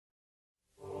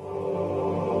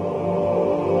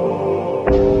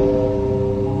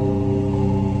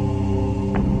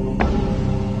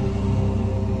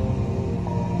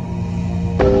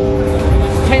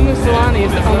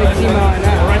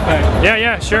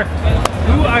sure.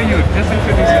 Who are you? Just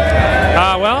introduce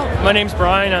yourself. Well, my name's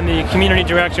Brian. I'm the community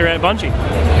director at BUNGIE.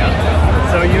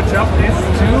 So your job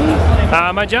is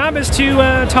to? My job is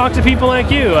to talk to people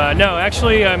like you. No,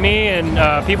 actually, me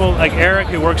and people like Eric,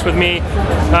 who works with me,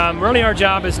 really our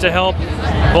job is to help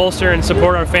bolster and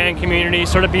support our fan community,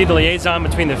 sort of be the liaison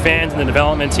between the fans and the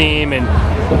development team, and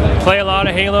play a lot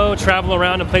of Halo, travel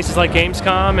around to places like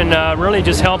Gamescom, and really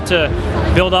just help to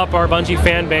build up our BUNGIE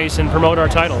fan base and promote our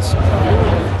titles.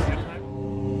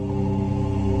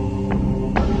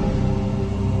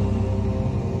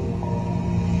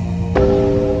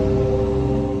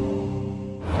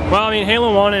 Well, I mean,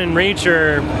 Halo 1 and Reach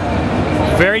are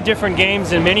very different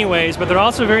games in many ways, but they're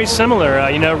also very similar.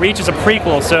 You know, Reach is a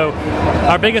prequel, so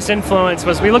our biggest influence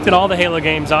was we looked at all the Halo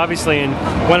games, obviously, and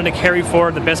wanted to carry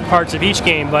forward the best parts of each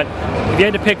game, but if you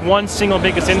had to pick one single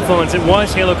biggest influence, it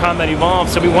was Halo Combat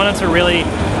Evolved, so we wanted to really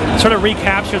sort of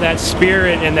recapture that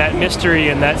spirit and that mystery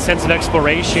and that sense of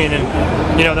exploration.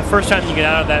 And you know, the first time you get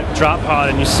out of that drop pod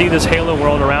and you see this Halo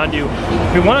world around you,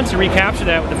 we wanted to recapture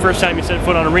that the first time you set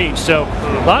foot on Reach. So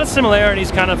a lot of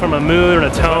similarities kind of from a mood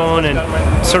and a tone and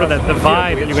sort of the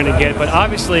vibe that you're going to get, but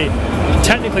obviously,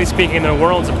 technically speaking, they're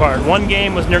worlds apart. One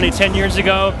game was nearly 10 years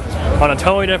ago on a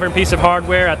totally different piece of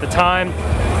hardware at the time.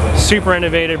 Super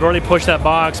innovative, really pushed that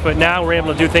box, but now we're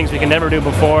able to do things we can never do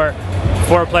before.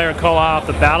 Four-player co-op,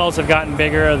 the battles have gotten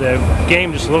bigger, the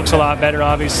game just looks a lot better,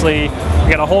 obviously. You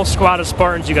got a whole squad of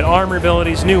Spartans, you got armor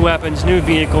abilities, new weapons, new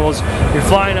vehicles, you're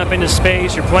flying up into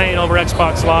space, you're playing over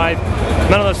Xbox Live.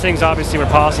 None of those things obviously were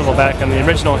possible back in the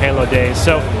original Halo days.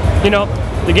 So, you know,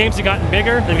 the games have gotten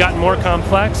bigger, they've gotten more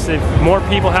complex, more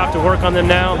people have to work on them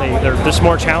now, they're just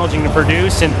more challenging to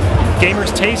produce, and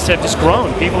gamers' tastes have just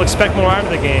grown. People expect more out of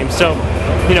the game. So,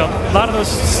 you know, a lot of those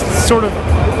sort of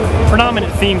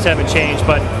predominant themes haven't changed,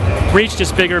 but Reach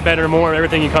just bigger, better, more,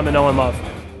 everything you come to know and love.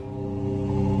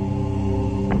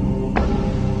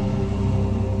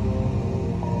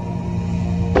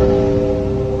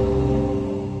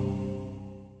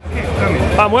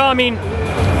 Well, I mean,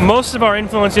 most of our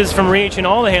influences from Reach and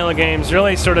all the Halo games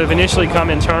really sort of initially come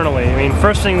internally. I mean,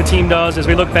 first thing the team does is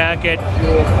we look back at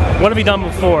what have we done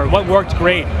before, what worked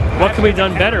great, what could we have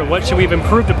done better, what should we have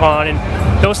improved upon,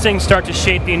 and those things start to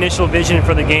shape the initial vision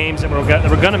for the games that we're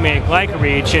going to make, like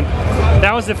Reach, and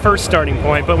that was the first starting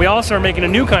point. But we also are making a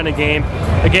new kind of game,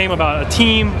 a game about a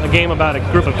team, a game about a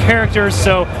group of characters.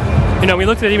 So, you know, we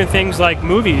looked at even things like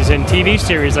movies and TV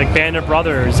series like Band of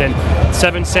Brothers and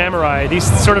Seven Samurai, these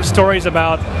sort of stories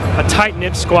about a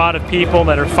tight-knit squad of people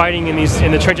that are fighting in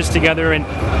the trenches together, and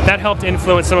that helped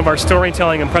influence some of our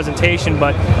storytelling and presentation.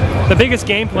 But the biggest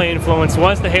gameplay influence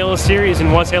was the Halo series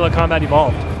and was Halo Combat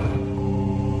Evolved.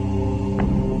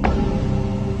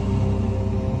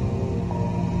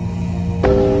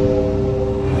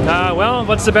 Well,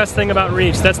 what's the best thing about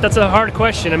Reach? That's a hard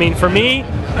question. I mean, for me,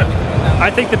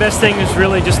 I think the best thing is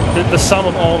really just the sum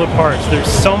of all the parts.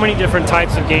 There's so many different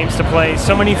types of games to play,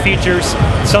 so many features,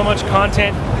 so much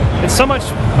content, and so much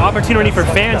opportunity for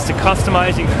fans to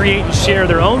customize and create and share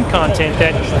their own content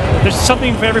that there's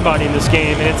something for everybody in this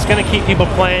game, and it's going to keep people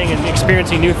playing and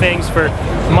experiencing new things for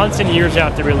months and years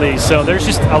after release. So there's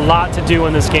just a lot to do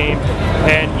in this game,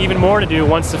 and even more to do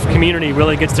once the community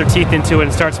really gets their teeth into it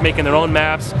and starts making their own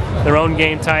maps, their own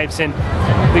game types, and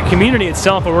the community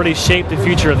itself will really shape the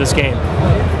future of this game.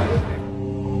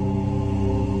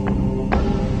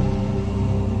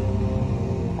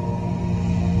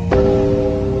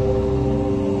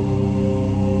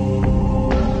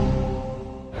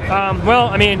 Well,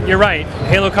 I mean, you're right.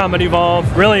 Halo Combat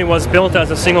Evolved really was built as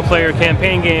a single-player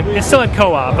campaign game. It still had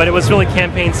co-op, but it was really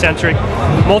campaign-centric.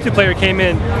 Multiplayer came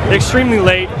in extremely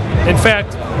late. In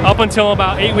fact, up until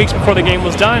about 8 weeks before the game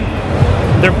was done,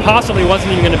 there possibly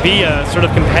wasn't even going to be a sort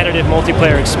of competitive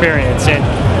multiplayer experience. And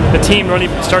the team really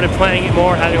started playing it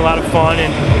more, having a lot of fun,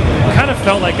 and kind of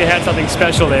felt like they had something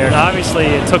special there. And obviously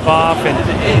it took off,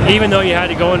 and even though you had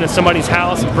to go into somebody's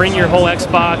house and bring your whole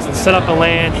Xbox and set up a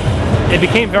LAN, it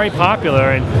became very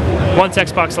popular. And once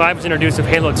Xbox Live was introduced with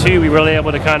Halo 2, we were really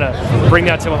able to kind of bring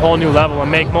that to a whole new level and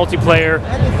make multiplayer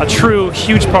a true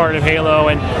huge part of Halo,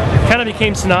 and kind of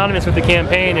became synonymous with the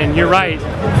campaign. And you're right,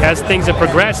 as things have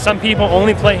progressed, some people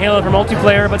only play Halo for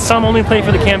multiplayer, but some only play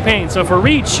for the campaign. So for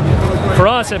Reach, for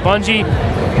us at BUNGIE,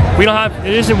 we don't have,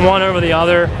 it isn't one over the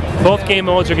other. Both game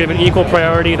modes are given equal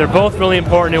priority. They're both really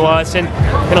important to us, and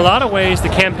in a lot of ways, the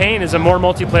campaign is a more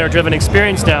multiplayer-driven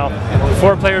experience now.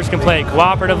 4 players can play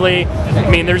cooperatively. I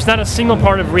mean, there's not a single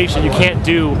part of Reach that you can't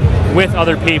do with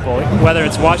other people, whether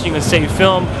it's watching a safe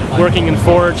film, working in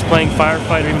Forge, playing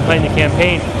Firefight, or even playing the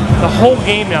campaign. The whole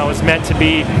game now is meant to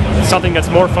be something that's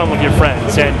more fun with your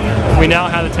friends, and we now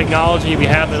have the technology, we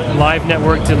have the live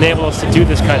network to enable us to do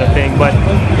this kind of thing. But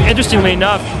interestingly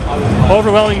enough,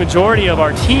 overwhelming majority of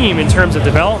our team in terms of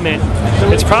development,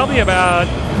 it's probably about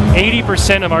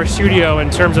 80% of our studio in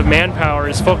terms of manpower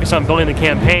is focused on building the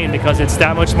campaign, because it's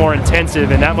that much more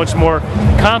intensive and that much more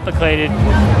complicated,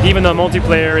 even though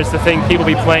multiplayer is the thing people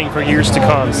will be playing for years to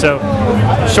come. So,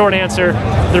 short answer,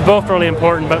 they're both really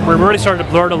important, but we're really starting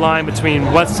to blur the line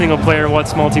between what's single player,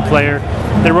 what's multiplayer.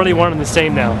 They're really one and the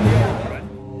same now.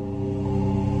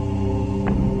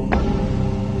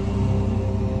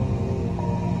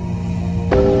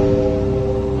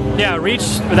 Yeah, Reach,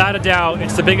 without a doubt,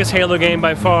 it's the biggest Halo game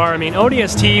by far. I mean,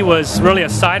 ODST was really a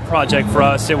side project for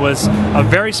us. It was a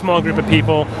very small group of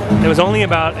people. It was only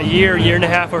about a year and a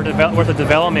half worth of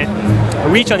development.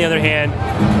 Reach, on the other hand,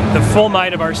 the full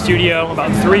might of our studio,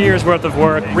 about 3 years worth of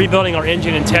work, rebuilding our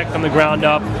engine and tech from the ground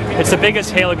up. It's the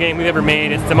biggest Halo game we've ever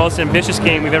made. It's the most ambitious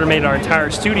game we've ever made in our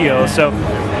entire studio. So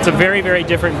it's a very, very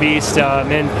different beast,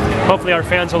 and hopefully our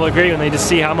fans will agree when they just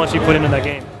see how much we put into that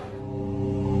game.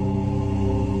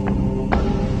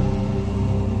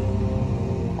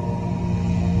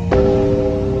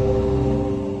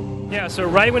 Yeah, so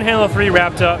right when Halo 3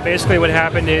 wrapped up, basically what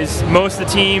happened is most of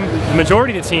the team, the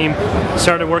majority of the team,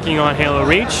 started working on Halo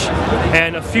Reach,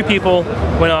 and a few people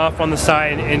went off on the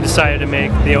side and decided to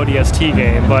make the ODST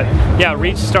game. But yeah,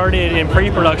 Reach started in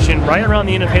pre-production right around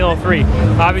the end of Halo 3.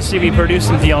 Obviously, we produced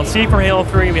some DLC for Halo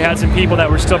 3. We had some people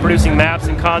that were still producing maps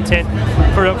and content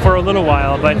for a little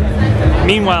while, but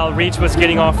meanwhile, Reach was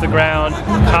getting off the ground,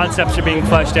 concepts were being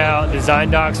fleshed out,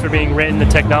 design docs were being written, the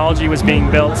technology was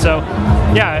being built. So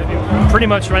yeah, pretty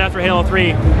much right after Halo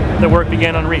 3, the work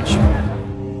began on Reach.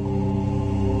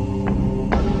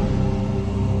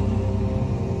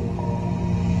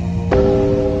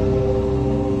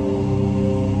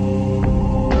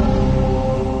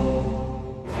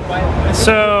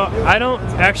 So I don't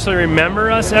actually remember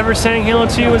us ever saying Halo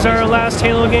 2 was our last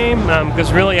Halo game,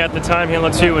 because really at the time Halo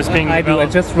 2 was being developed.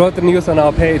 I just wrote the news on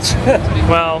our page.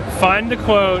 Well, find the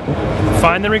quote,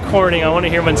 find the recording. I want to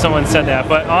hear when someone said that.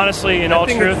 But honestly, in all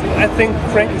truth, I think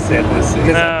Frank said this in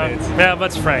his updates. Yeah,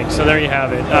 that's Frank. So there you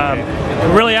have it. Okay.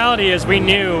 The reality is, we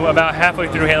knew about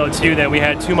halfway through Halo 2 that we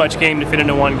had too much game to fit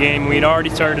into one game. We'd already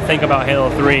started to think about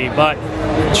Halo 3. But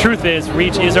the truth is,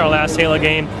 Reach is our last Halo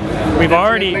game.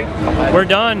 We're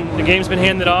done. The game's been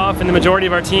handed off, and the majority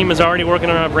of our team is already working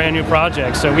on a brand new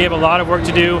project. So we have a lot of work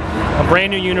to do, a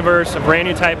brand new universe, a brand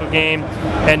new type of game,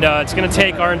 and it's going to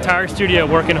take our entire studio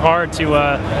working hard to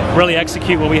really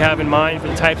execute what we have in mind for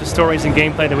the types of stories and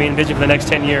gameplay that we envision for the next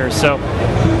 10 years. So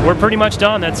we're pretty much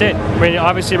done. That's it. I mean,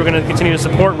 obviously, we're going to continue to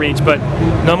support Reach, but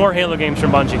no more Halo games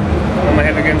from Bungie. No more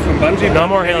Halo games from Bungie? No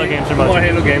more Halo games from Bungie. No more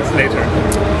Halo games later.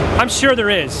 I'm sure there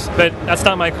is, but that's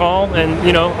not my call,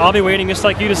 and I'll be waiting just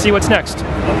like you to see what's next.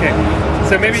 Okay,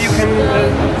 so maybe you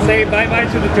can say bye-bye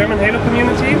to the German Halo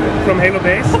community from Halo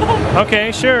Base.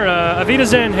 Okay, sure. Auf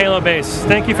Wiedersehen, Halo Base.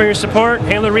 Thank you for your support.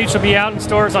 Halo Reach will be out in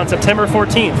stores on September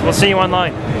 14th. We'll see you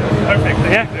online. Perfect.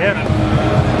 Yeah.